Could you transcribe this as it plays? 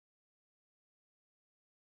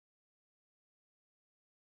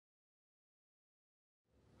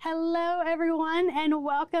Hello, everyone, and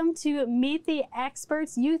welcome to Meet the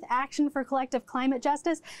Experts, Youth Action for Collective Climate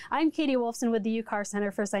Justice. I'm Katie Wolfson with the UCAR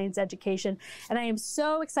Center for Science Education, and I am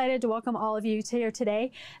so excited to welcome all of you here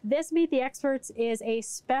today. This Meet the Experts is a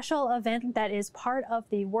special event that is part of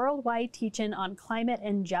the worldwide teach-in on climate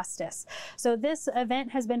and justice. So this event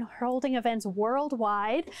has been holding events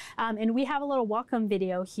worldwide, and we have a little welcome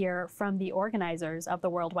video here from the organizers of the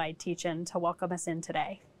worldwide teach-in to welcome us in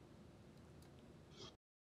today.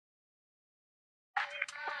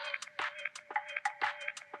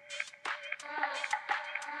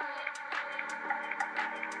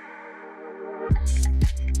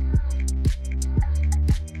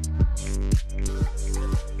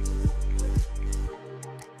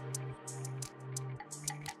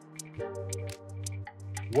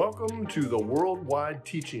 Welcome to the worldwide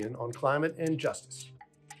teach-in on climate and justice.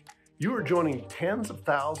 You are joining tens of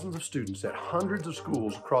thousands of students at hundreds of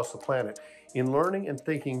schools across the planet in learning and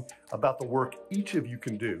thinking about the work each of you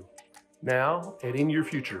can do now and in your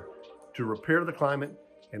future to repair the climate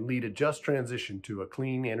and lead a just transition to a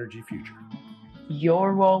clean energy future.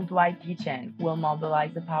 Your worldwide teach-in will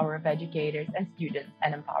mobilize the power of educators and students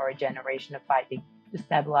and empower a generation of fighting to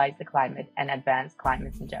stabilize the climate and advance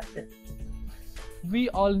climate justice. We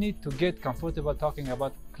all need to get comfortable talking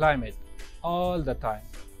about climate all the time.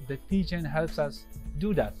 The teach-in helps us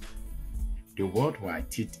do that. The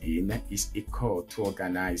worldwide teach-in is a call to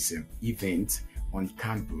organize events on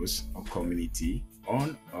campus or community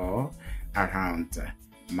on or around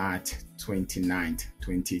March 29,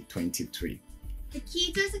 2023. The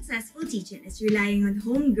key to a successful teach-in is relying on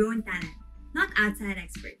homegrown talent, not outside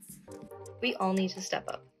experts. We all need to step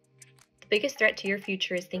up. The biggest threat to your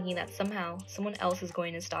future is thinking that somehow someone else is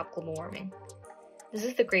going to stop global warming. This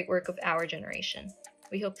is the great work of our generation.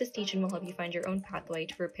 We hope this teach-in will help you find your own pathway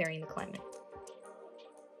to repairing the climate.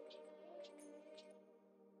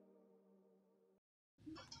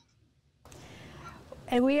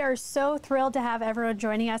 And we are so thrilled to have everyone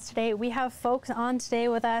joining us today. We have folks on today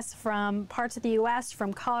with us from parts of the U.S.,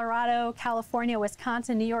 from Colorado, California,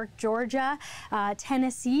 Wisconsin, New York, Georgia,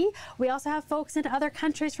 Tennessee. We also have folks in other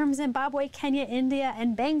countries from Zimbabwe, Kenya, India,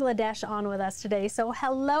 and Bangladesh on with us today. So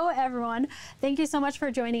hello, everyone. Thank you so much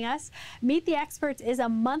for joining us. Meet the Experts is a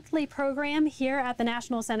monthly program here at the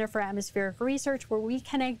National Center for Atmospheric Research where we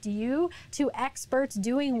connect you to experts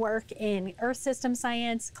doing work in Earth system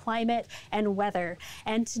science, climate, and weather.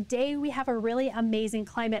 And today we have a really amazing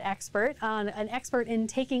climate expert, an expert in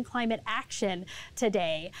taking climate action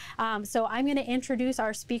today. So I'm going to introduce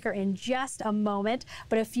our speaker in just a moment,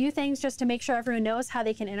 but a few things just to make sure everyone knows how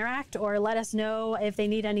they can interact or let us know if they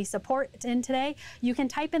need any support in today. You can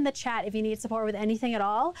type in the chat if you need support with anything at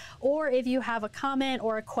all, or if you have a comment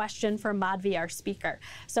or a question for Madhvi, our speaker.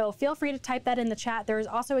 So feel free to type that in the chat. There is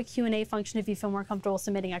also a Q&A function if you feel more comfortable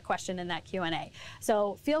submitting a question in that Q&A.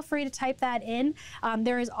 So feel free to type that in.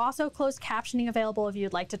 There is also closed captioning available if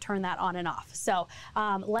you'd like to turn that on and off. So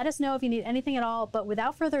let us know if you need anything at all. But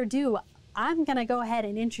without further ado, I'm going to go ahead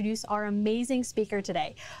and introduce our amazing speaker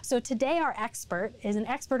today. So today our expert is an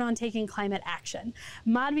expert on taking climate action.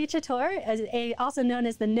 Madhvi Chittoor, also known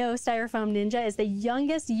as the No Styrofoam Ninja, is the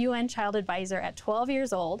youngest UN Child Advisor at 12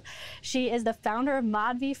 years old. She is the founder of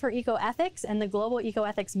Madhvi for Ecoethics and the Global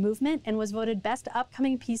Ecoethics Movement and was voted Best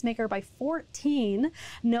Upcoming Peacemaker by 14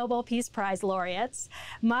 Nobel Peace Prize laureates.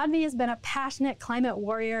 Madhvi has been a passionate climate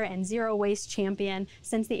warrior and zero waste champion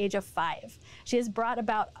since the age of 5. She has brought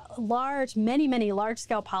about many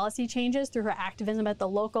large-scale policy changes through her activism at the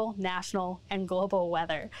local, national, and global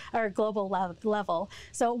level.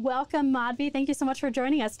 So welcome, Madhvi. Thank you so much for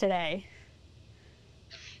joining us today.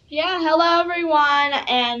 Yeah, hello everyone,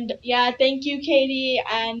 and yeah, thank you, Katie.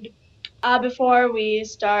 And before we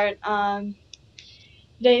start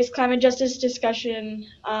today's climate justice discussion,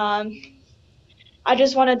 I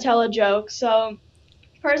just want to tell a joke. So,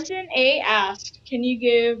 Person A asked, can you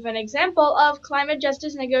give an example of climate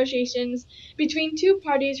justice negotiations between two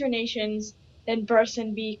parties or nations? Then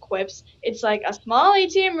Person B quips, it's like a small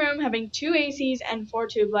ATM room having 2 ACs and 4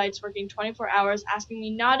 tube lights working 24 hours, asking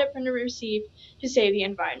me not to print a receipt to save the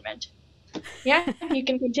environment. Yeah, you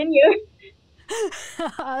can continue.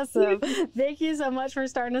 Awesome. Thank you so much for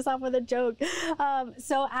starting us off with a joke.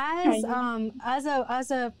 So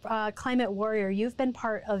as a climate warrior, you've been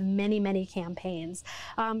part of many campaigns.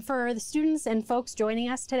 For the students and folks joining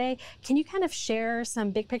us today, can you kind of share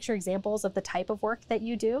some big picture examples of the type of work that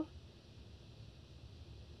you do?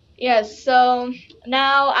 Yes, so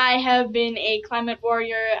now I have been a climate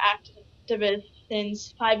warrior activist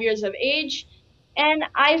since 5 years of age. And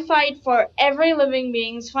I fight for every living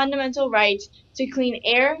being's fundamental right to clean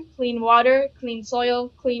air, clean water, clean soil,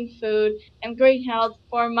 clean food, and great health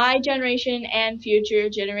for my generation and future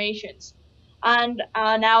generations. And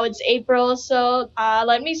now it's April, so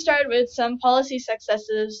let me start with some policy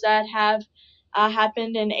successes that have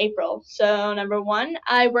happened in April. So, number one,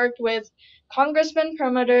 I worked with Congressman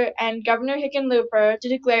Perlmutter and Governor Hickenlooper to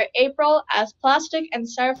declare April as Plastic and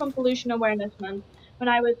Styrofoam Pollution Awareness Month when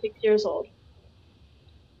I was 6 years old.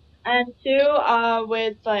 And two,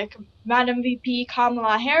 with like Madam VP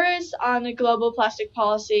Kamala Harris on the global plastic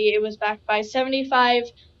policy. It was backed by 75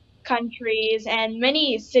 countries and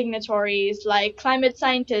many signatories like climate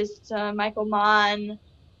scientists, Michael Mann,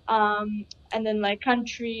 and then like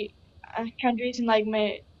countries in like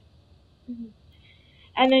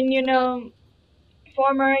and then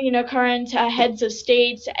former current heads of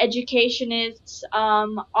states, educationists,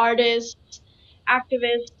 artists,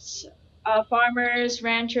 activists, farmers,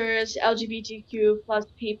 ranchers, LGBTQ plus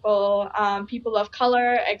people, people of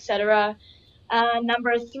color, etc.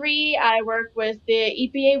 Number three, I work with the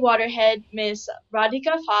EPA waterhead, Ms.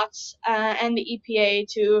 Radhika Fox, and the EPA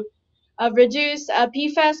to reduce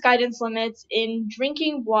PFAS guidance limits in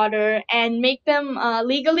drinking water and make them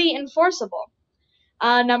legally enforceable.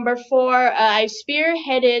 Number four, I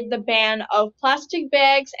spearheaded the ban of plastic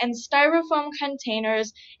bags and styrofoam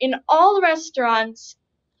containers in all restaurants,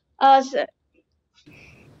 cafeterias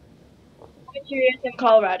in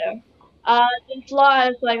Colorado. This law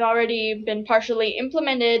has already been partially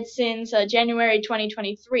implemented since January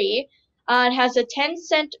 2023. It has a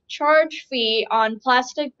 10-cent charge fee on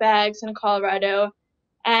plastic bags in Colorado,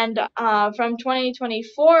 and from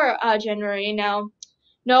 2024 January now,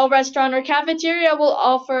 no restaurant or cafeteria will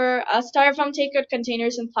offer styrofoam takeout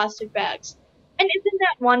containers and plastic bags. And isn't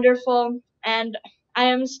that wonderful? And I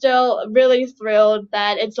am still really thrilled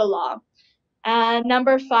that it's a law. And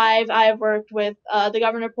number five, I've worked with the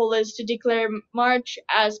Governor Polis to declare March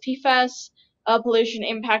as PFAS Pollution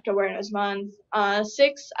Impact Awareness Month.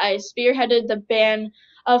 Six, I spearheaded the ban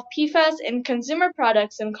of PFAS in consumer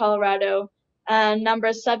products in Colorado.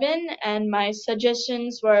 Number seven, and my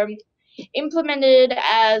suggestions were implemented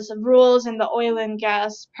as rules in the oil and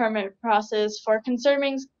gas permit process for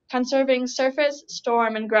conserving surface,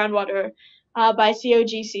 storm, and groundwater by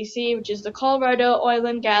COGCC, which is the Colorado Oil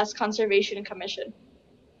and Gas Conservation Commission.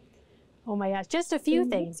 Oh my gosh, just a few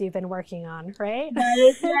things you've been working on, right? That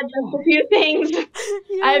is, yeah, just a few things.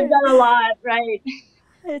 Yeah. I've done a lot, right?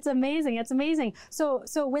 It's amazing. It's amazing. So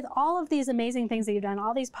with all of these amazing things that you've done,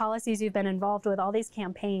 all these policies you've been involved with, all these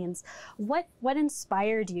campaigns, what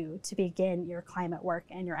inspired you to begin your climate work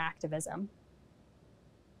and your activism?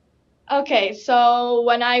 Okay, so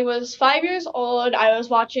when I was 5 years old, I was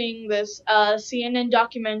watching this CNN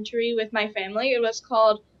documentary with my family. It was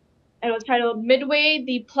titled Midway,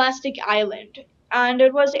 the Plastic Island. And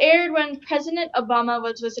it was aired when President Obama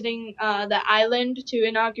was visiting the island to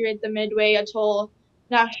inaugurate the Midway Atoll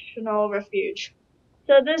National Refuge.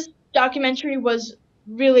 So this documentary was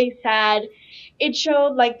really sad. It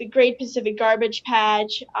showed the Great Pacific Garbage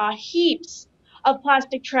Patch, heaps of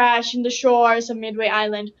plastic trash in the shores of Midway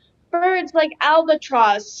Island, birds like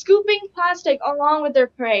albatross scooping plastic along with their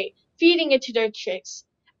prey, feeding it to their chicks.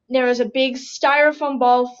 There was a big styrofoam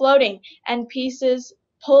ball floating and pieces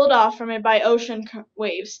pulled off from it by ocean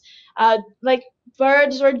waves.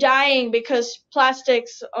 Birds were dying because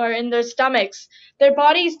plastics are in their stomachs. Their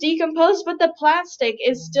bodies decomposed, but the plastic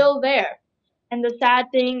is still there. And the sad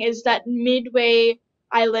thing is that Midway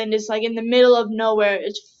Island is in the middle of nowhere.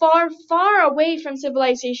 It's far, far away from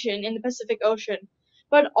civilization in the Pacific Ocean.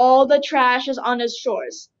 But all the trash is on its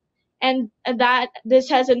shores. And this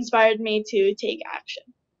has inspired me to take action.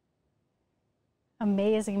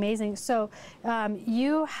 Amazing, amazing. So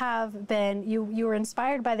you have been, you were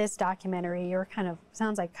inspired by this documentary. You're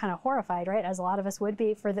sounds like kind of horrified, right? As a lot of us would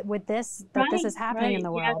be with this, that this is happening in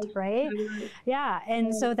the world, right? Yeah,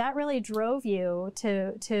 and so that really drove you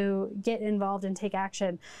to get involved and take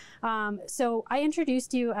action. So I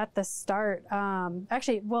introduced you at the start.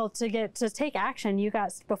 Actually, well, to take action,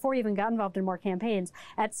 before you even got involved in more campaigns,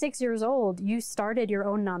 at 6 years old, you started your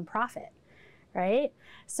own nonprofit. Right?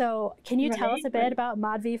 So can you tell us a bit about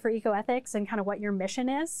Madhvi for Ecoethics and kind of what your mission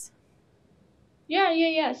is?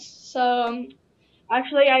 Yes. So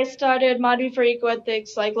actually I started Madhvi for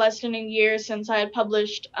Ecoethics less than a year since I had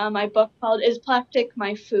published my book called Is Plastic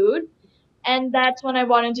My Food? And that's when I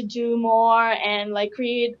wanted to do more and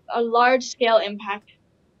create a large scale impact.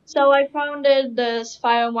 So I founded this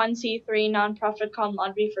 501c3 nonprofit called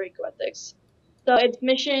Madhvi for Ecoethics. So its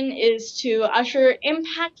mission is to usher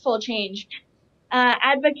impactful change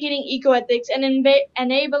advocating ecoethics, and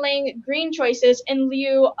enabling green choices in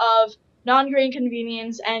lieu of non-green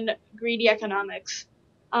convenience and greedy economics,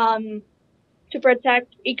 to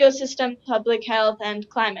protect ecosystems, public health, and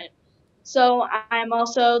climate. So I'm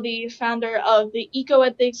also the founder of the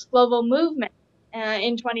Ecoethics Global Movement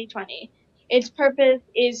in 2020. Its purpose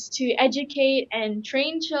is to educate and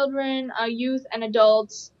train children, youth, and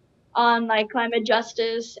adults on like climate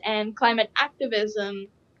justice and climate activism,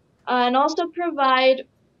 and also provide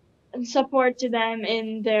support to them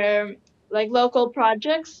in their like local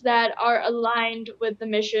projects that are aligned with the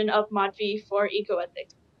mission of Madhvi for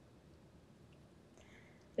ecoethics.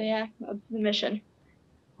 So yeah, that's the mission.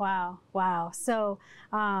 Wow, wow. So,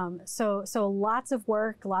 so lots of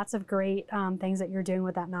work, lots of great things that you're doing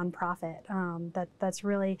with that nonprofit. That's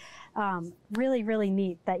really, really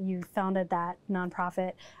neat that you founded that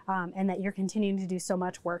nonprofit and that you're continuing to do so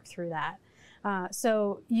much work through that.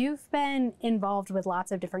 So you've been involved with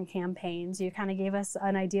lots of different campaigns. You kind of gave us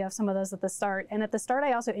an idea of some of those at the start. And at the start,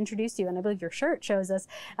 I also introduced you, and I believe your shirt shows us,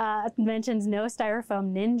 mentions No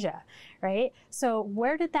Styrofoam Ninja, right? So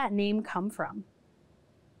where did that name come from?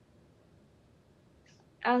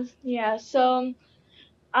 Yeah, so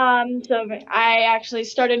I actually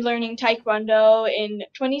started learning Taekwondo in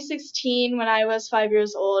 2016 when I was 5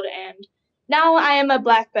 years old, and now I am a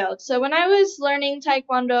black belt. So when I was learning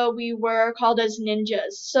Taekwondo, we were called as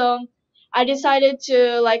ninjas. So I decided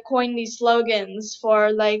to like coin these slogans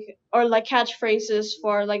for like, or like catchphrases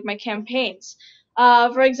for like my campaigns.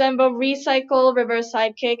 For example, recycle, reverse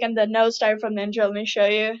sidekick, and the no styrofoam ninja. Let me show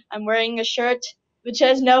you. I'm wearing a shirt which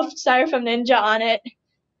has no styrofoam ninja on it.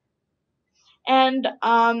 And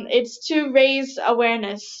it's to raise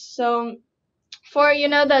awareness. So for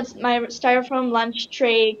that's my styrofoam lunch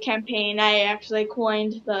tray campaign, I actually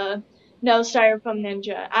coined the no styrofoam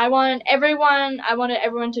ninja. I wanted everyone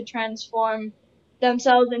to transform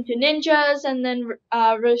themselves into ninjas and then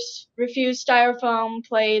refuse styrofoam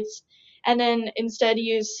plates, and then instead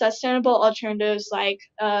use sustainable alternatives like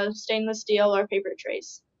stainless steel or paper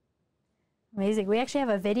trays. Amazing. We actually have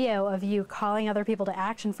a video of you calling other people to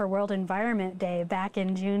action for World Environment Day back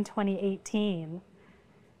in June 2018.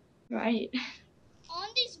 Right. On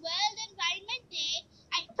this World Environment Day,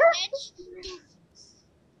 I pledge to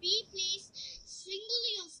replace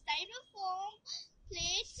single-use styrofoam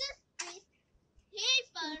plates with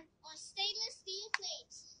paper or stainless steel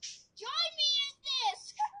plates. Join me in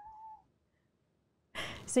this!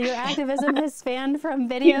 So your activism has spanned from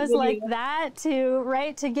videos like that to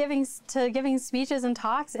giving speeches and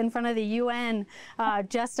talks in front of the UN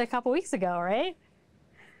just a couple weeks ago, right?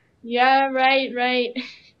 Yeah, right.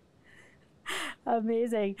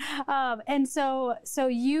 Amazing. And so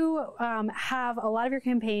you have a lot of your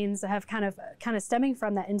campaigns have kind of stemming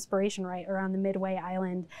from that inspiration, right, around the Midway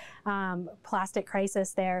Island plastic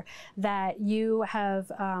crisis there, that you have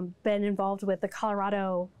been involved with the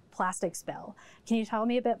Colorado plastic spill. Can you tell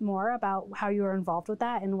me a bit more about how you were involved with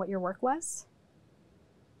that and what your work was?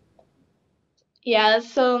 Yeah,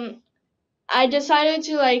 so I decided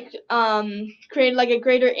to create like a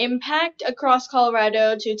greater impact across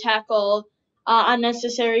Colorado to tackle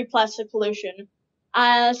unnecessary plastic pollution.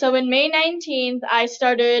 So in May 19th, I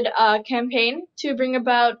started a campaign to bring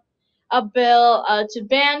about a bill to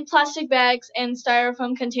ban plastic bags and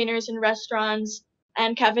styrofoam containers in restaurants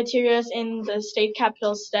and cafeterias in the state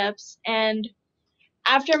capitol steps. And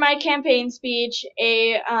after my campaign speech,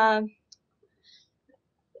 a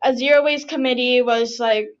zero waste committee was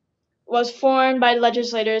formed by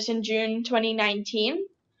legislators in June 2019.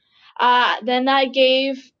 Then I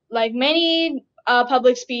gave like many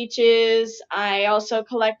public speeches. I also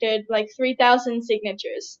collected like 3,000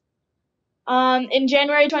 signatures. In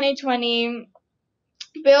January 2020,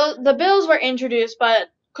 the bills were introduced, but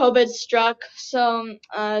COVID struck, so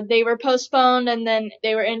they were postponed, and then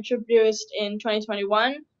they were introduced in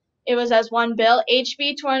 2021. It was as one bill,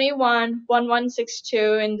 HB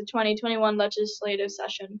 21-1162, in the 2021 legislative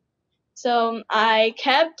session. So I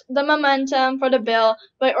kept the momentum for the bill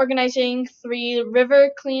by organizing 3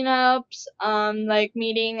 river cleanups,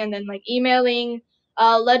 meeting and then emailing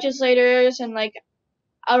legislators and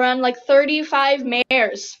around 35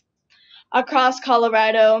 mayors across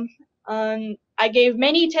Colorado. I gave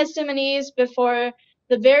many testimonies before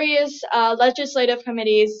the various legislative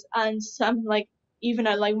committees, and some even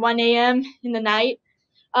at 1 a.m. in the night.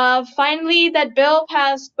 Finally, that bill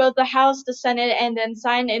passed both the House, the Senate, and then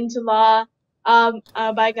signed into law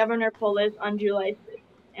by Governor Polis on July 6th.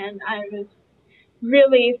 And I was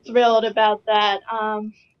really thrilled about that.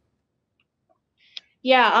 On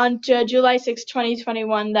July 6,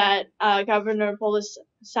 2021, that Governor Polis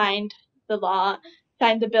signed the law.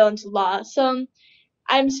 signed the bill into law. So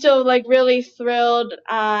I'm still like really thrilled.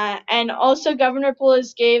 And also Governor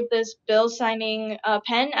Poulos gave this bill signing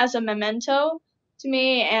pen as a memento to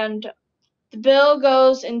me, and the bill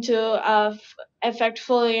goes into effect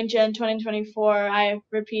fully in Jan 2024. I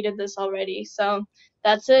repeated this already, so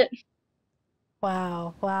that's it.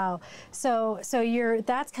 Wow, wow. So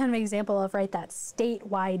that's kind of an example of, right, that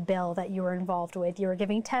statewide bill that you were involved with. You were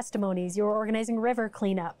giving testimonies, you were organizing river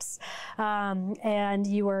cleanups, and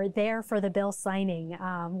you were there for the bill signing,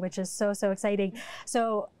 which is so exciting.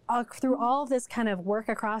 So through all of this kind of work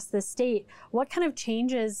across the state, what kind of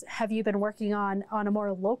changes have you been working on a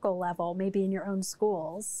more local level, maybe in your own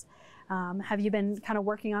schools? Have you been kind of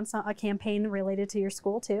working on a campaign related to your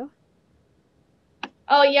school too?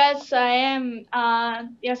 Oh, yes, I am.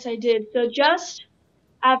 Yes, I did. So just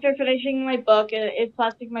after finishing my book, It's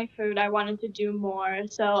Plastic My Food, I wanted to do more.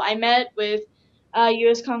 So I met with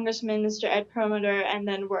U.S. Congressman Mr. Ed Perlmutter, and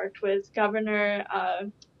then worked with Governor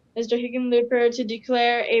Mr. Hickenlooper to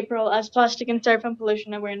declare April as Plastic and Styrofoam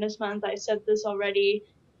Pollution Awareness Month. I said this already.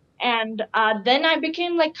 And then I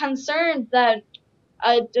became like concerned that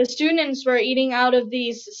the students were eating out of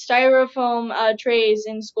these styrofoam trays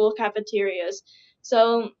in school cafeterias.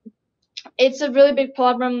 So it's a really big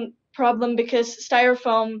problem because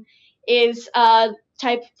styrofoam is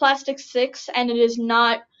type plastic 6, and it is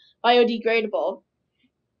not biodegradable.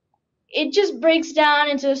 It just breaks down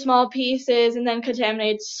into small pieces and then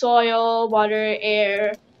contaminates soil, water,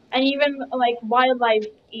 air, and even like wildlife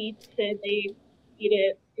eats it. They eat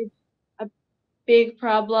it. It's a big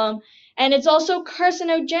problem. And it's also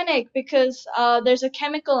carcinogenic because there's a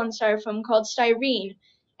chemical in styrofoam called styrene,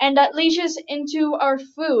 and that leaches into our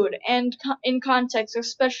food and in context,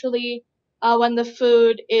 especially when the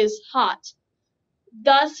food is hot.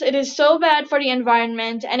 Thus, it is so bad for the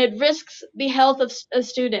environment, and it risks the health of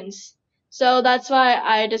students. So that's why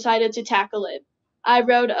I decided to tackle it. I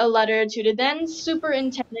wrote a letter to the then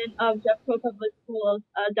superintendent of Jeffco Public Schools,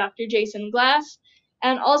 Dr. Jason Glass,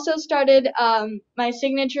 and also started my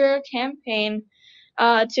signature campaign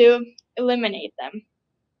to eliminate them.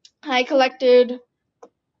 I collected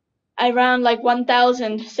around like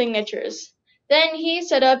 1,000 signatures. Then he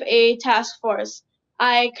set up a task force.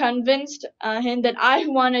 I convinced him that I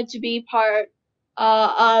wanted to be part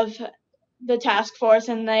of the task force,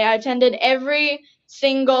 and I attended every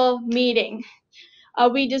single meeting.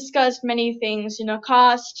 We discussed many things,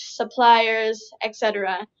 cost, suppliers,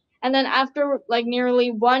 etc. And then after like nearly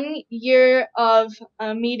 1 year of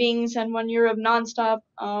meetings and 1 year of nonstop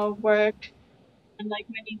work and like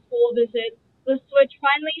many school visits, the switch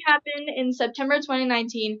finally happened in September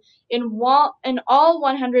 2019 in all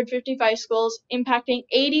 155 schools, impacting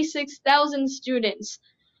 86,000 students.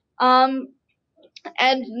 And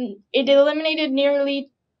it's eliminating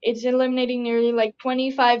nearly like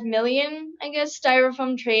 25 million, I guess,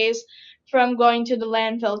 styrofoam trays from going to the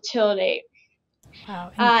landfill till date.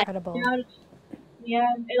 Wow, incredible. Yeah,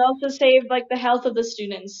 it also saved like the health of the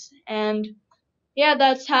students, and yeah,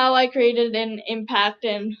 that's how I created an impact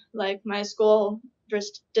in like my school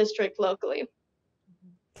district locally.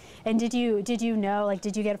 And did you know, like,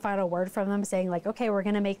 did you get a final word from them saying like, okay, we're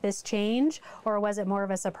going to make this change, or was it more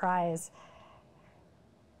of a surprise?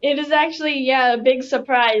 It is actually, a big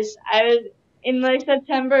surprise. I was in like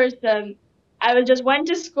September, so I just went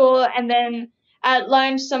to school, and then at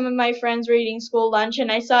lunch, some of my friends were eating school lunch,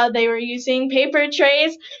 and I saw they were using paper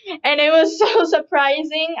trays, and it was so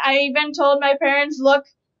surprising. I even told my parents, look,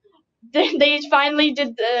 they finally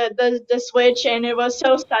did the switch, and it was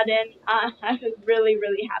so sudden. I was really,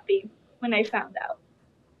 really happy when I found out.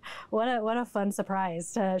 What a fun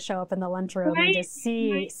surprise to show up in the lunchroom and just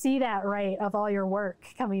see that, right, of all your work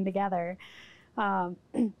coming together.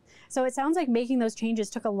 So it sounds like making those changes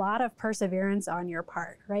took a lot of perseverance on your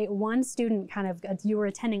part, right? One student you were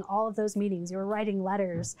attending all of those meetings, you were writing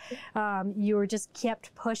letters, you were just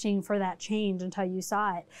kept pushing for that change until you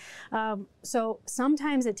saw it. So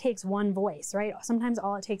sometimes it takes one voice, right? Sometimes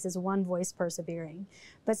all it takes is one voice persevering.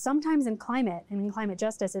 But sometimes in climate and in climate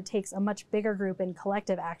justice, it takes a much bigger group and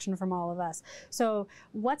collective action from all of us. So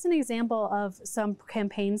what's an example of some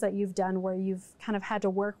campaigns that you've done where you've kind of had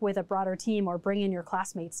to work with a broader team or bring in your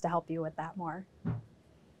classmates to help you with that more?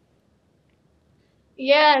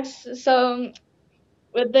 Yes, so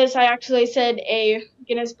with this, I actually set a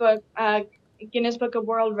Guinness Book of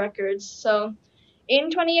World Records. So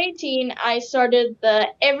in 2018, I started the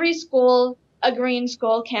Every School a Green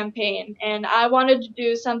School campaign, and I wanted to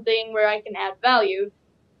do something where I can add value.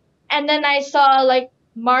 And then I saw like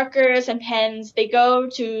markers and pens, they go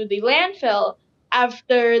to the landfill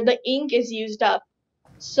after the ink is used up.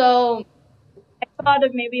 So I thought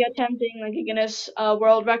of maybe attempting like a Guinness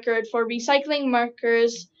World Record for recycling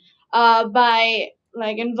markers by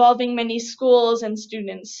like involving many schools and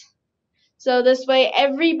students. So this way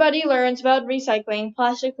everybody learns about recycling,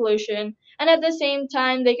 plastic pollution, and at the same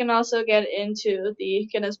time they can also get into the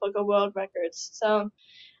Guinness Book of World Records. So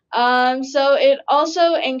it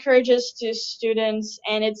also encourages to students,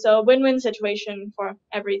 and it's a win-win situation for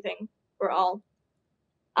everything, for all.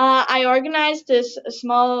 I organized this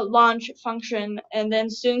small launch function, and then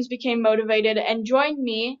students became motivated and joined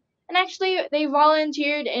me. And actually, they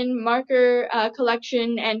volunteered in marker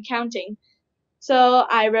collection and counting. So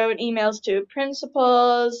I wrote emails to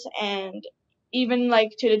principals and even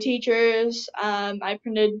like to the teachers. I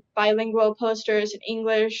printed bilingual posters in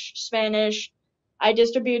English, Spanish. I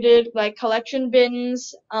distributed like collection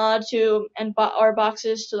bins or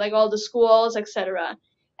boxes to like all the schools, etc.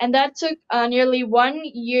 And that took nearly 1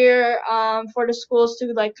 year for the schools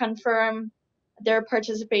to like confirm their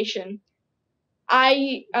participation.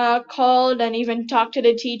 I called and even talked to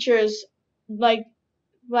the teachers like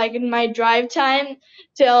in my drive time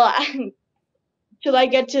till till I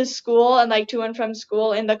get to school and like to and from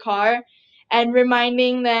school in the car, and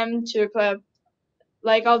reminding them to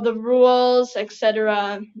like all the rules,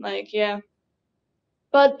 etc. Like yeah.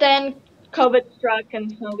 But then COVID struck,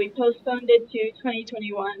 and so we postponed it to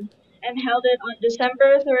 2021 and held it on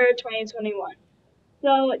December 3rd, 2021.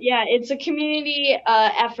 So yeah, it's a community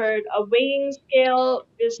effort, a weighing scale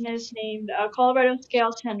business named Colorado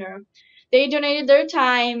Scale Center. They donated their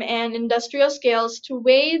time and industrial scales to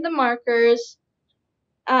weigh the markers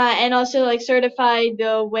and also like certify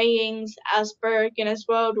the weighings as per Guinness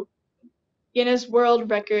World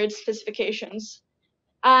Records specifications.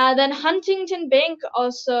 Then Huntington Bank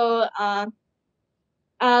also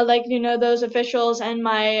like those officials and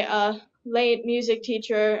my late music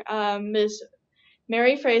teacher, Ms.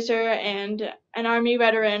 Mary Fraser, and an Army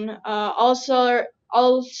veteran also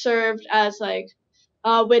all served as like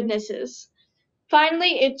witnesses.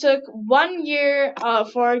 Finally, it took 1 year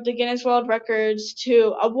for the Guinness World Records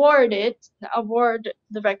to award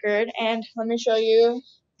the record. And let me show you.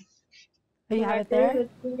 You have it there?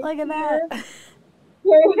 Look at that.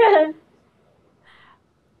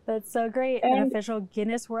 That's so great. An official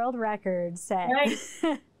Guinness World Record set. Right.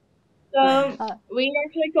 So we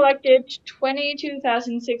actually collected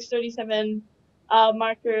 22,637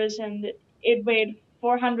 markers, and it weighed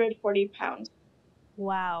 440 pounds.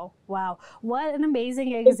 Wow. Wow. What an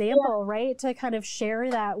amazing example, right? To kind of share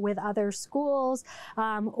that with other schools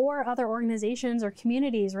or other organizations or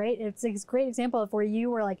communities, right? It's a great example of where you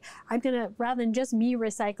were like, I'm going to, rather than just me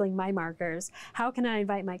recycling my markers, how can I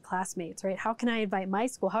invite my classmates, right? How can I invite my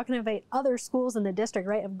school? How can I invite other schools in the district,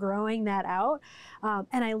 right? Of growing that out.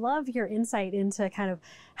 And I love your insight into kind of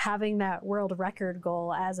having that world record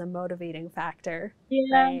goal as a motivating factor.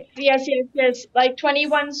 Yeah. Right? Yes. Like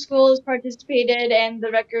 21 schools participated, and the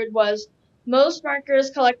record was most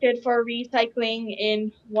markers collected for recycling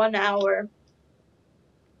in 1 hour.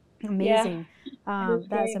 Amazing. Yeah.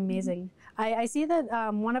 That's amazing. I see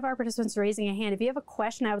that one of our participants is raising a hand. If you have a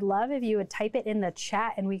question, I would love if you would type it in the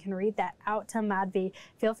chat and we can read that out to Madhvi.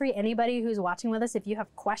 Feel free, anybody who's watching with us, if you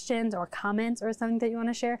have questions or comments or something that you want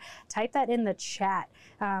to share, type that in the chat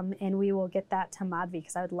and we will get that to Madhvi,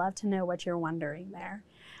 because I would love to know what you're wondering there.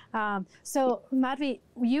 So Madhvi,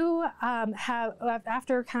 you have,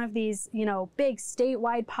 after kind of these, big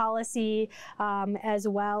statewide policy, as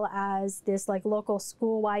well as this like local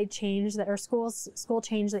school-wide change that, or school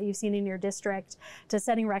change that you've seen in your district to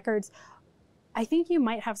setting records, I think you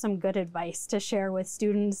might have some good advice to share with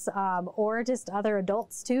students or just other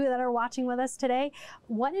adults too that are watching with us today.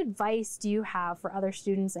 What advice do you have for other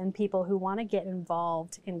students and people who want to get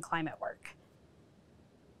involved in climate work?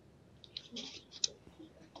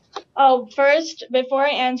 Oh, first, before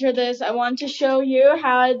I answer this, I want to show you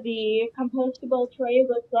how the compostable tray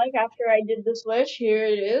looks like after I did the switch. Here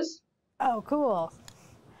it is. Oh, cool.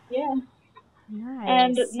 Yeah. Nice.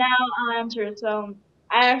 And now I'll answer. So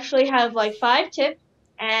I actually have like 5 tips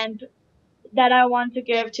and that I want to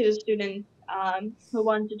give to the students who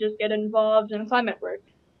want to just get involved in climate work.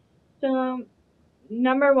 So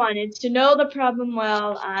number 1 is to know the problem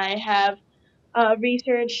well. I have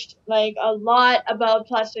researched like a lot about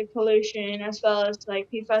plastic pollution as well as like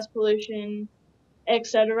PFAS pollution,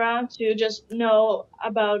 etc., to just know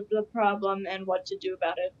about the problem and what to do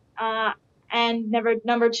about it. And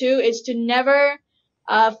number 2 is to never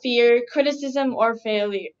fear criticism or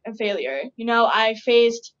failure. I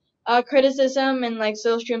faced criticism in like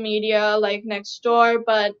social media, like next door,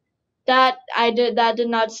 but that did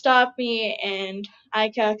not stop me, and I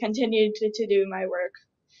continued to do my work.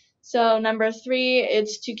 So number 3,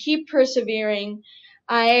 it's to keep persevering.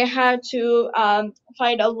 I had to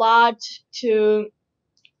fight a lot to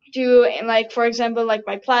do, like, for example, like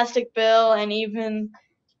my plastic bill, and even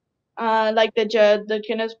like the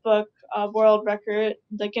Guinness Book World Record,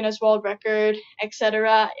 the Guinness World Record,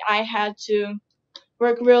 etc. I had to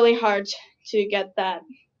work really hard to get that.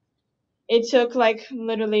 It took like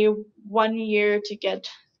literally 1 year to get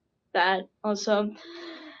that also.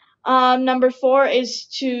 Number 4 is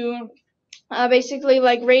to basically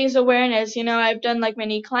like raise awareness. I've done like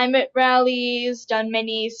many climate rallies, done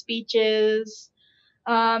many speeches.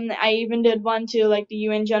 I even did one to like the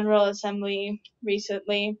UN General Assembly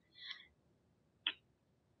recently.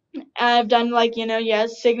 I've done like,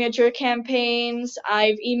 signature campaigns.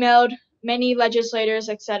 I've emailed many legislators,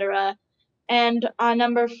 etc. And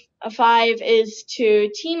number 5 is to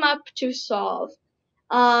team up to solve.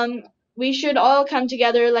 We should all come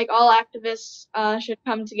together, like all activists should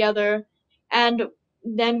come together, and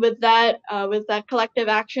then with that collective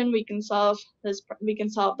action, we can solve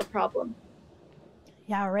the problem.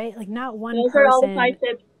 Yeah, right. Like not one Those person. are all the 5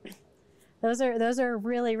 tips. Those are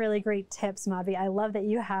really, really great tips, Madhvi. I love that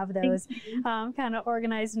you have those kind of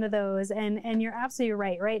organized into those. And you're absolutely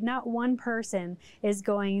right? Not one person is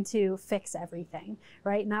going to fix everything,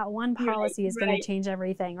 right? Not one policy is going to change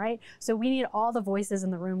everything, right? So we need all the voices in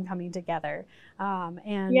the room coming together.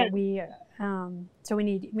 So we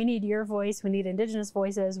need your voice, we need Indigenous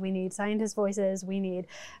voices, we need scientist voices, we need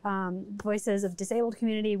voices of disabled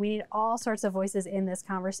community, we need all sorts of voices in this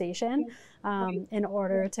conversation in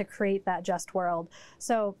order to create that just world.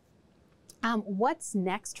 So what's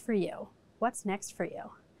next for you? What's next for you?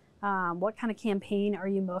 What kind of campaign are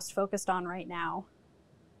you most focused on right now?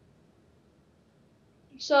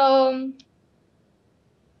 So,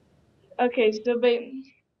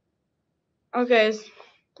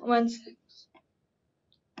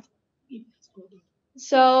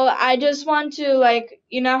 So I just want to, like,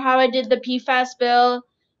 how I did the PFAS bill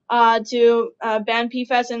to ban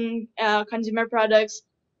PFAS in consumer products.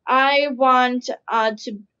 I want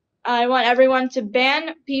everyone to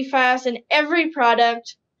ban PFAS in every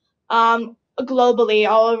product globally,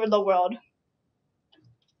 all over the world.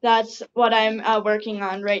 That's what I'm working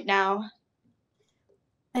on right now.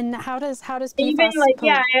 And how does PFAS even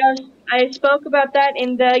I spoke about that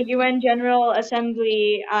in the UN General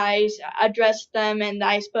Assembly. I addressed them and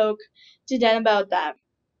I spoke to them about that.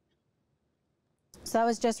 So that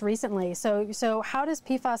was just recently. So how does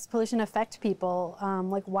PFAS pollution affect people?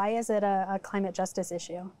 Like, why is it a climate justice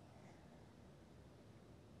issue?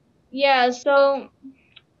 Yeah, so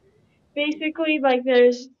basically, like,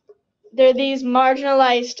 there are these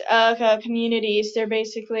marginalized communities. They're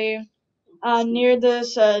basically near the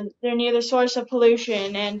source of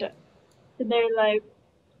pollution, and they're like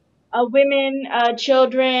women,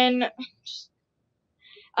 children,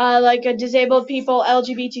 like disabled people,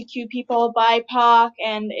 LGBTQ people, BIPOC,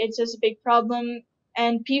 and it's just a big problem.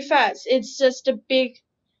 And PFAS, it's just a big,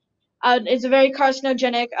 it's a very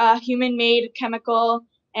carcinogenic human-made chemical,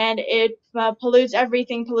 and it pollutes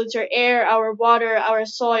everything, pollutes our air, our water, our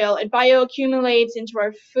soil. It bioaccumulates into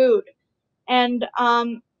our food, and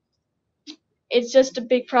it's just a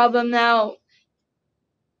big problem now.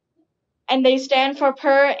 And they stand for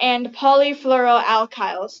per and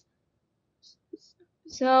polyfluoroalkyls.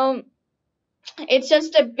 So it's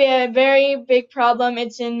just a very big problem.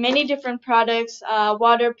 It's in many different products,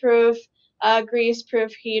 waterproof,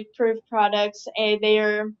 greaseproof, heatproof products. They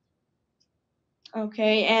are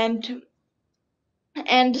okay, and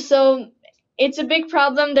so it's a big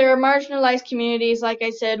problem. There are marginalized communities, like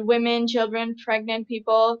I said, women, children, pregnant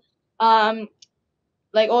people,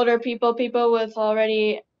 like older people, people with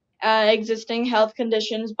already existing health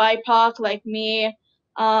conditions, BIPOC like me,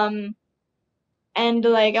 and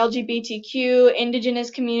like LGBTQ,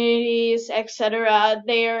 indigenous communities, etc.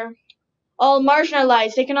 They're all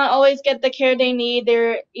marginalized. They cannot always get the care they need.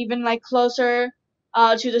 They're even like closer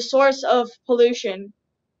to the source of pollution.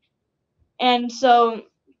 And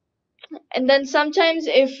then sometimes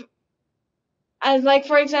as like,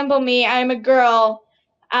 for example, me, I'm a girl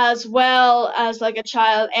as well as like a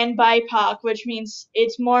child and BIPOC, which means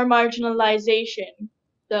it's more marginalization.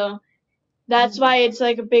 So that's why it's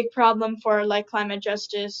like a big problem for like climate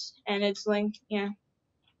justice, and it's linked, yeah.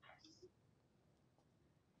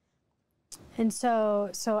 And so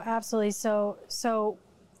absolutely. So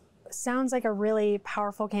sounds like a really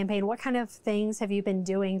powerful campaign. What kind of things have you been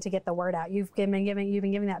doing to get the word out? You've been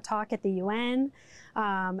giving that talk at the UN.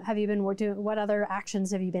 Have you been doing, what other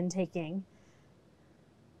actions have you been taking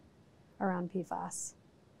around PFAS?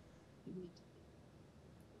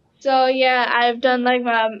 So yeah, I've done like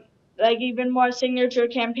like even more signature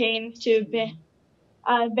campaigns to ban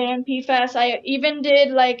PFAS. I even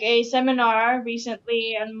did like a seminar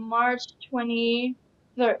recently on March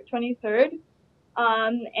 23rd,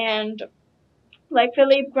 and like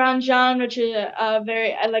Philippe Grandjean, which is a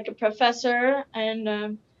very like a professor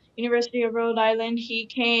and University of Rhode Island, he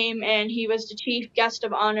came and he was the chief guest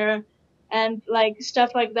of honor and like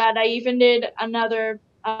stuff like that. I even did another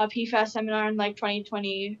PFAS seminar in like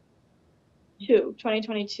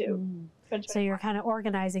 2022. So you're kind of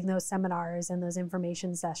organizing those seminars and those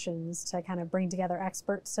information sessions to kind of bring together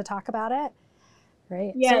experts to talk about it,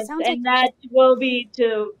 right? Yes, so it sounds and that will be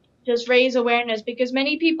to just raise awareness because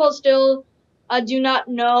many people still do not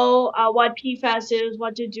know what PFAS is,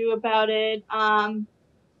 what to do about it.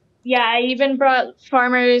 Yeah, I even brought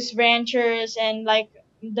farmers, ranchers, and like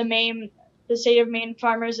the State of Maine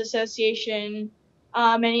Farmers Association,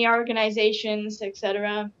 many organizations,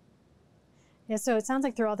 etc. Yeah, so it sounds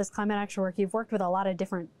like through all this climate action work, you've worked with a lot of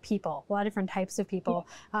different people, a lot of different types of people.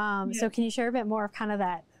 So can you share a bit more of kind of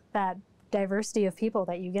that diversity of people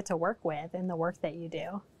that you get to work with in the work that you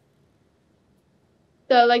do?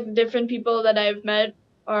 So like the different people that I've met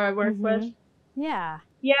or worked with? Yeah.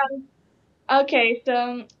 Yeah. Okay,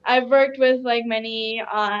 so I've worked with like many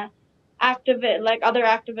other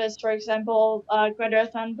activists, for example, Greta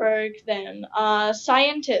Thunberg, then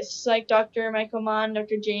scientists like Dr. Michael Mann,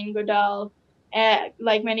 Dr. Jane Goodall,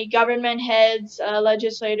 like many government heads,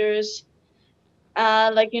 legislators,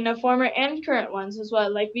 like former and current ones as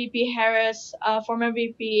well, like VP Harris, former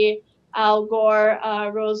VP Al Gore,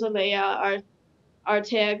 Rosalia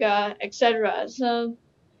Ortega, etc. So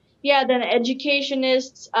yeah, then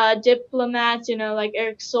educationists, diplomats, like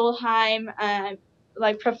Eric Solheim,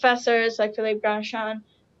 like professors like Philippe Grandjean,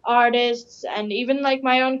 artists, and even like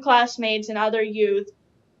my own classmates and other youth.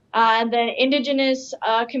 And then indigenous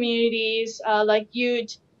communities like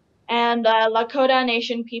Ute and Lakota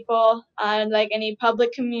Nation people, like any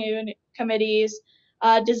public committees,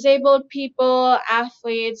 disabled people,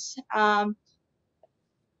 athletes, for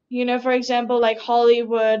example, like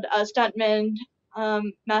Hollywood stuntman,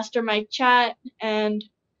 Master Mike Chat, and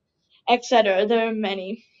etc. There are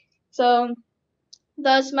many. So,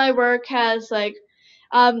 thus my work has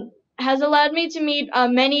allowed me to meet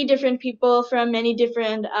many different people from many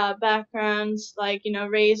different backgrounds, like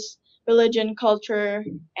race, religion, culture,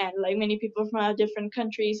 and like many people from different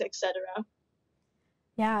countries, etc.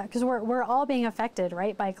 Yeah, because we're all being affected,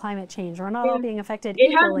 right, by climate change. We're not all being affected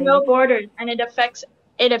equally. It has no borders, and it affects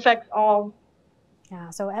all. Yeah,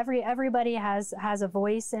 so everybody has a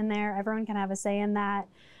voice in there. Everyone can have a say in that.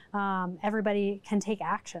 Everybody can take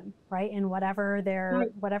action, right, in whatever their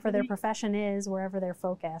profession is, wherever they're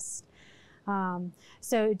focused.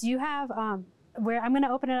 So do you have where I'm going to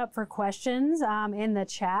open it up for questions in the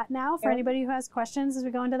chat now for anybody who has questions as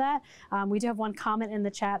we go into that. We do have one comment in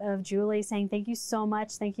the chat of Julie saying, thank you so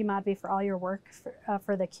much. Thank you, Madhvi, for all your work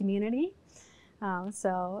for the community.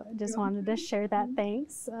 So just wanted to share that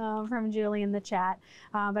thanks from Julie in the chat.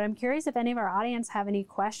 But I'm curious if any of our audience have any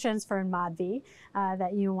questions for Madhvi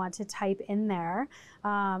that you want to type in there.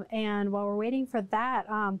 And while we're waiting for that,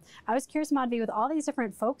 I was curious, Madhvi, with all these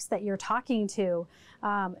different folks that you're talking to,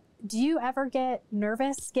 do you ever get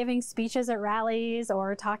nervous giving speeches at rallies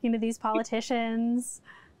or talking to these politicians?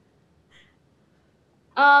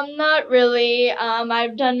 Not really.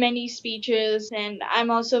 I've done many speeches, and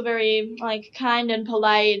I'm also very kind and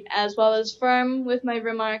polite as well as firm with my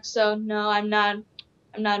remarks. So no, I'm not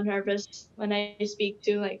nervous when I speak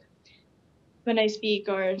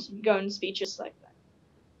or go in speeches like that.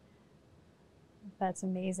 That's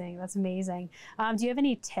amazing. That's amazing. Do you have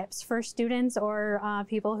any tips for students or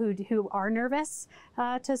people who are nervous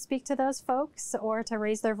to speak to those folks or to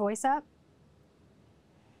raise their voice up?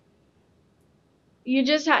 You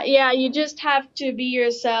just have to be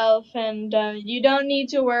yourself, and you don't need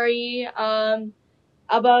to worry about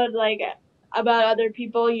other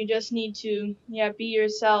people. You just need to be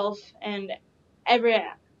yourself and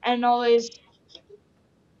always,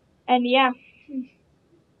 and yeah.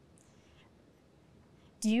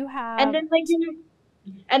 Do you have? And then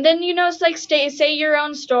it's like say your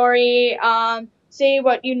own story. Say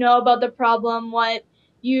what you know about the problem, what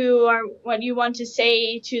you want to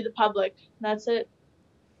say to the public. That's it.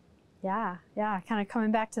 Yeah, kind of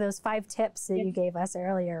coming back to those 5 tips that you gave us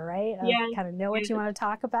earlier, right? Kind of know what you want to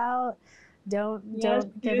talk about. Don't give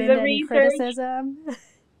in to any criticism.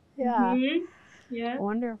 Yeah. Yeah.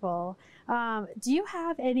 Wonderful. Do you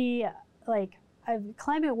have any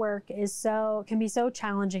climate work can be so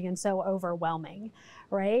challenging and so overwhelming,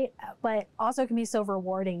 right? But also can be so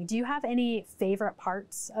rewarding. Do you have any favorite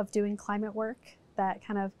parts of doing climate work that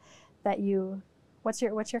you What's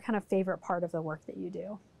your kind of favorite part of the work that you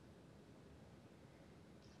do?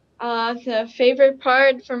 The favorite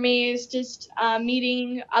part for me is just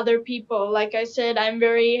meeting other people. Like I said, I'm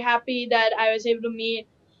very happy that I was able to meet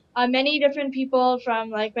many different people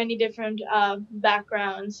from like many different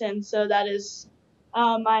backgrounds, and so that is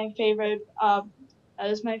my favorite. That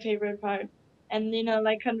is my favorite part, and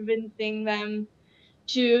like convincing them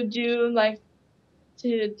to do like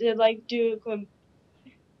to like do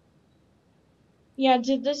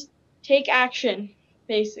to just take action,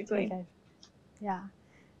 basically. Okay. Yeah.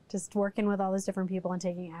 Just working with all those different people and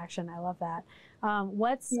taking action. I love that.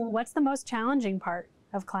 What's the most challenging part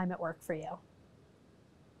of climate work for you?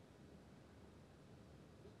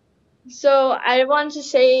 So I want to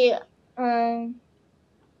say,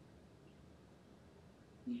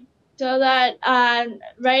 so that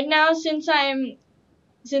right now, since I'm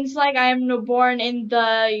born in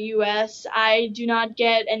the U.S., I do not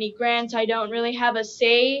get any grants. I don't really have a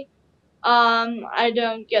say. I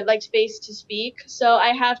don't get like space to speak, so I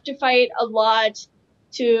have to fight a lot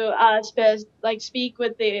to speak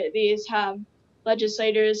with these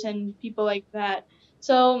legislators and people like that.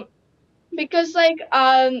 So because like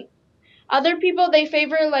other people, they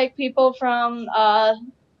favor like people from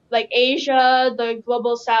like Asia, the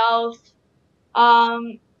global South,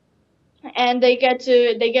 and they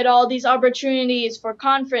get all these opportunities for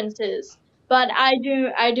conferences. But I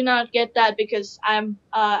do not get that because I'm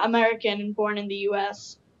American and born in the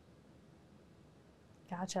U.S.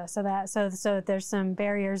 Gotcha. So there's some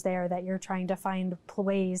barriers there that you're trying to find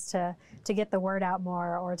ways to get the word out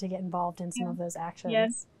more or to get involved in some of those actions.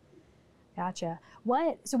 Yes. Gotcha.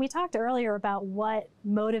 So we talked earlier about what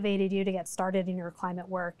motivated you to get started in your climate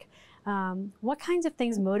work. What kinds of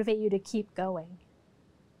things motivate you to keep going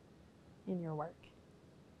in your work?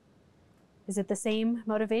 Is it the same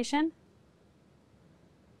motivation?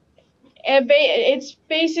 It's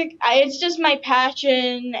basic. It's just my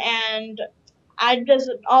passion, and I'm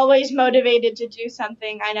just always motivated to do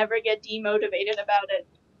something. I never get demotivated about it.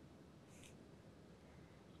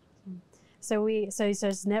 So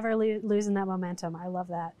it's never losing that momentum. I love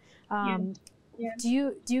that. Yeah. Do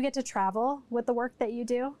you get to travel with the work that you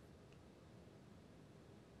do?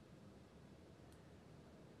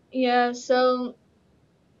 Yeah, so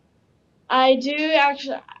I do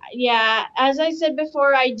actually, yeah, as I said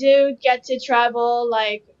before, I do get to travel,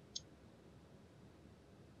 like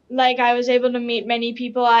I was able to meet many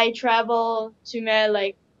people. I travel to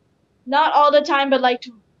like, not all the time, but like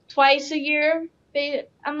twice a year,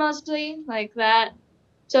 mostly, like that.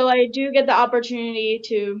 So I do get the opportunity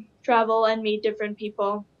to travel and meet different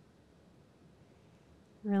people.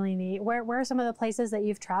 Really neat. Where are some of the places that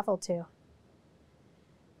you've traveled to?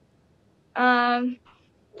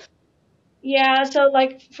 Yeah, so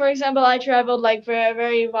like for example, I traveled like very,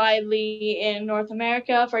 very widely in North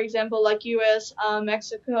America, for example, like US,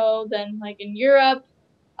 Mexico, then like in Europe,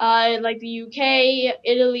 like the UK,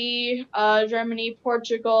 Italy, Germany,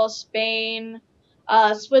 Portugal, Spain,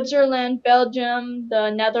 Switzerland, Belgium, the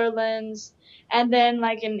Netherlands, and then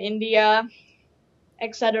like in India,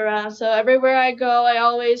 etc. So everywhere I go, I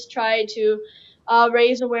always try to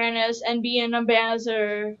raise awareness and be an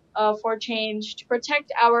ambassador for change to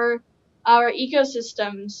protect our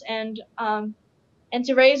ecosystems and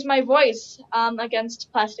to raise my voice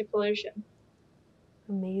against plastic pollution.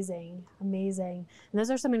 Amazing, amazing. And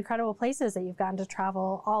those are some incredible places that you've gotten to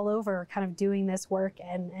travel all over, kind of doing this work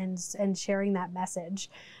and sharing that message.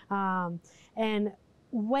 And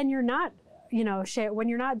when you're not, when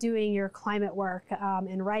you're not doing your climate work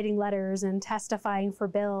and writing letters and testifying for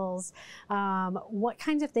bills, what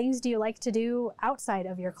kinds of things do you like to do outside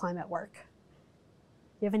of your climate work?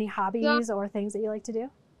 Do you have any hobbies or things that you like to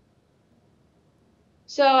do?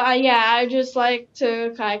 So yeah, I just like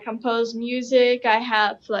to compose music. I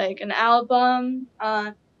have like an album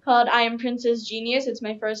called I Am Princess Genius. It's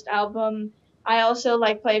my first album. I also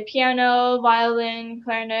like play piano, violin,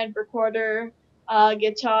 clarinet, recorder,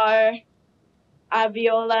 guitar,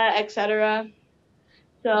 viola, etc.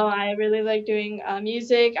 So I really like doing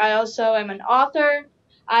music. I also am an author.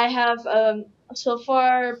 I have so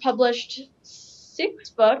far published 6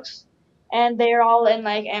 books, and they're all in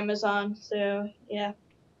like Amazon. So yeah.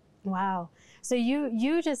 Wow. So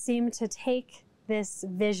you just seem to take this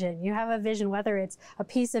vision. You have a vision, whether it's a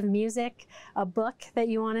piece of music, a book that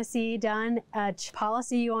you want to see done, a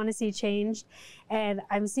policy you want to see changed. And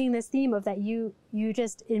I'm seeing this theme of that you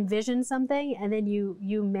just envision something and then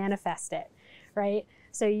you manifest it, right?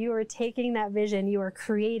 So you are taking that vision, you are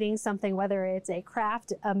creating something, whether it's a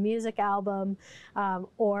craft, a music album,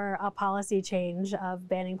 or a policy change of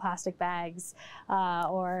banning plastic bags,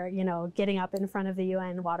 or, you know, getting up in front of the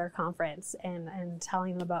UN Water Conference and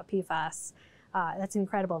telling them about PFAS. That's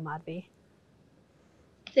incredible, Madhvi.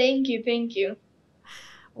 Thank you, thank you.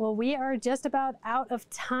 Well, we are just about out of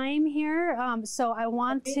time here. So I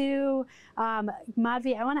want to,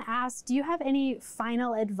 Madhvi, I want to ask, do you have any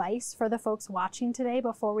final advice for the folks watching today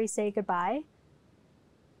before we say goodbye?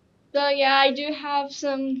 So yeah, I do have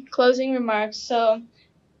some closing remarks. So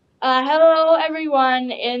hello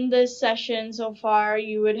everyone. In this session so far,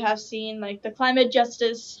 you would have seen like the climate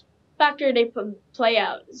justice factor they play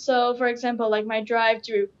out. So for example, like my drive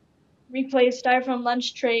to replace styrofoam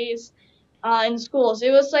lunch trays in schools. It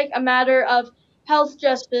was like a matter of health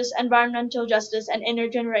justice, environmental justice, and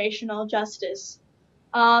intergenerational justice.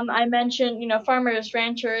 I mentioned, you know, farmers,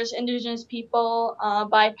 ranchers, indigenous people,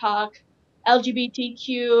 BIPOC,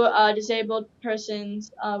 LGBTQ, disabled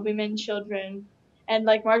persons, women, children, and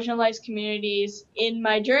like marginalized communities in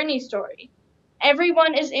my journey story.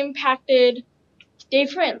 Everyone is impacted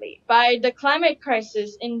differently by the climate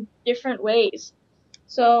crisis in different ways.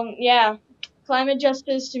 So yeah, climate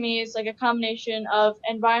justice to me is like a combination of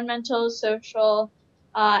environmental, social,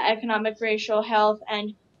 economic, racial, health,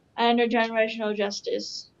 and intergenerational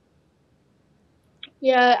justice.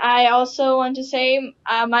 Yeah, I also want to say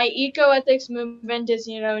my eco-ethics movement is,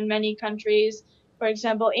 you know, in many countries. For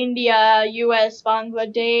example, India, US,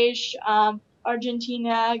 Bangladesh,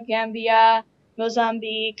 Argentina, Gambia,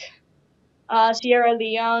 Mozambique, Sierra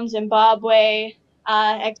Leone, Zimbabwe,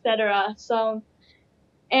 etc. So,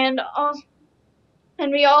 and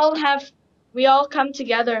we all come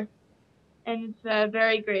together, and it's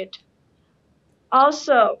very great.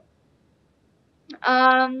 Also,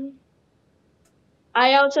 I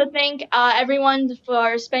also thank everyone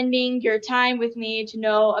for spending your time with me to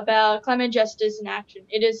know about climate justice in action.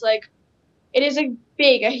 It is a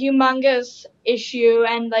humongous issue,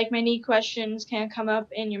 and like many questions can come up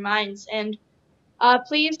in your minds. And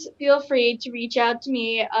please feel free to reach out to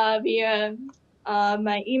me via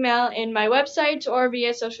my email in my website or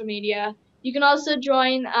via social media. You can also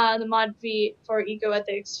join the Madhvi for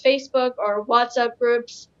Ecoethics Facebook or WhatsApp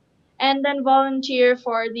groups, and then volunteer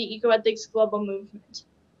for the Ecoethics Global Movement.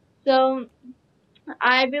 So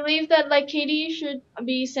I believe that like Katie should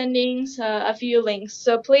be sending a few links.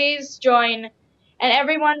 So please join, and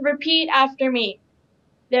everyone repeat after me.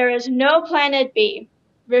 There is no planet B.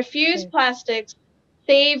 Refuse plastics.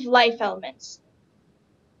 Save life elements.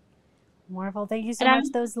 Wonderful. Thank you so much.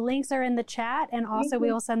 Those links are in the chat, and also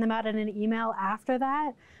we will send them out in an email after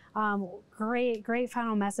that. Great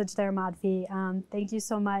final message there, Madhvi. Thank you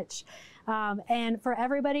so much. And for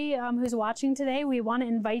everybody who's watching today, we want to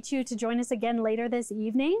invite you to join us again later this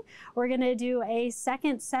evening. We're going to do a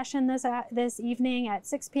second session this evening at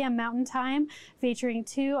 6 p.m. Mountain Time, featuring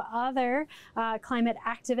two other climate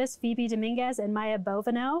activists, Phoebe Dominguez and Maya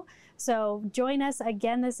Bovino. So join us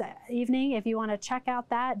again this evening if you want to check out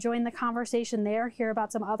that, join the conversation there, hear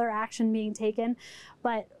about some other action being taken.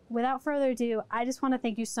 But without further ado, I just want to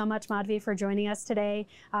thank you so much, Madhvi, for joining us today,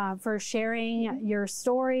 for sharing your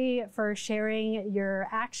story, for sharing your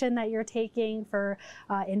action that you're taking, for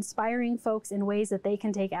inspiring folks in ways that they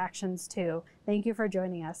can take actions too. Thank you for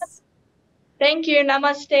joining us. Thank you.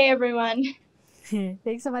 Namaste, everyone.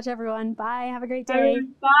 Thanks so much, everyone. Bye. Have a great day.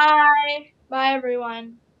 Bye. Bye,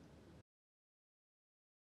 everyone.